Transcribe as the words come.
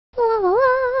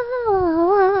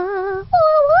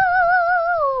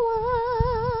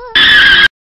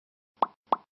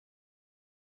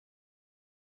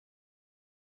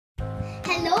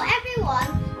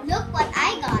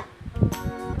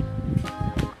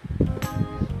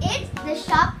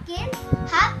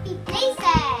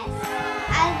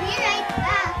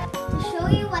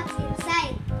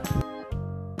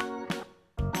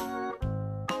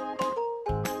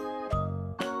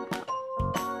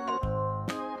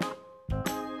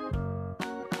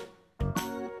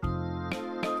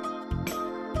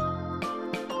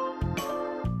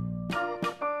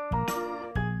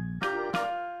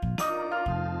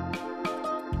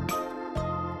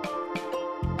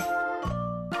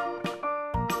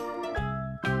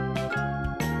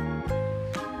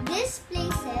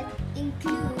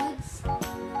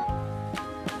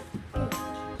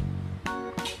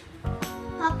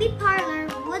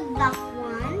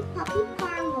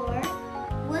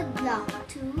dock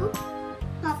 2,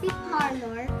 puppy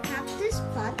parlor, cactus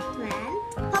pot plant,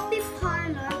 puppy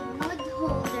parlor, wood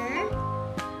holder,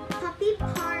 puppy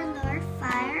parlor,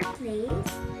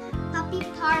 fireplace, puppy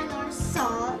parlor,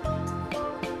 salt,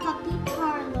 puppy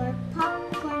parlor,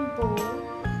 popcorn bowl,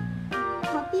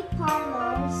 puppy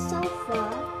parlor, sofa,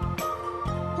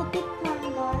 puppy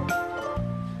parlor,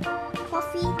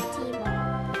 coffee table.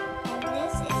 And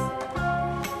this is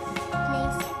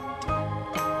place.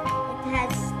 It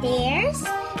has stairs,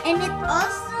 and it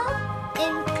also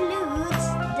includes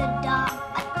a doll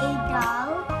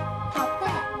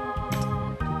puppet.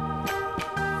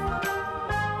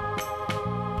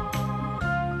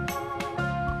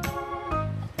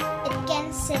 It can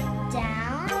sit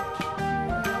down,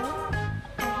 move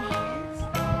her hands,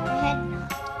 her head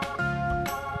not.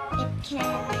 It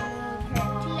can remove her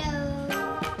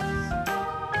clothes,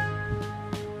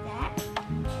 that.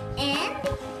 And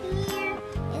here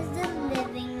is the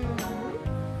living room.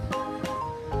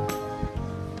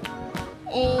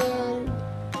 And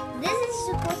this is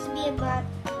supposed to be a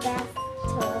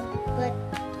bathtub, but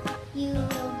you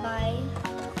will buy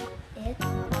it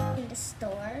in the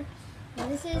store. And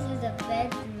this is the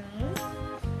bedroom.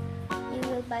 You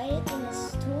will buy it in the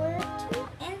store too.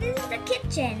 And this is the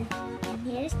kitchen. And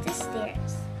here's the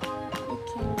stairs. You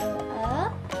can go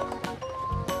up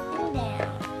and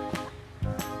down.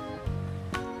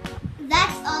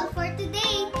 That's all for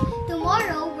today.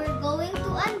 Tomorrow we're going to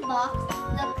unbox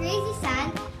the Crazy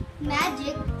Sand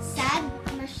Magic Sand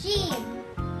Machine.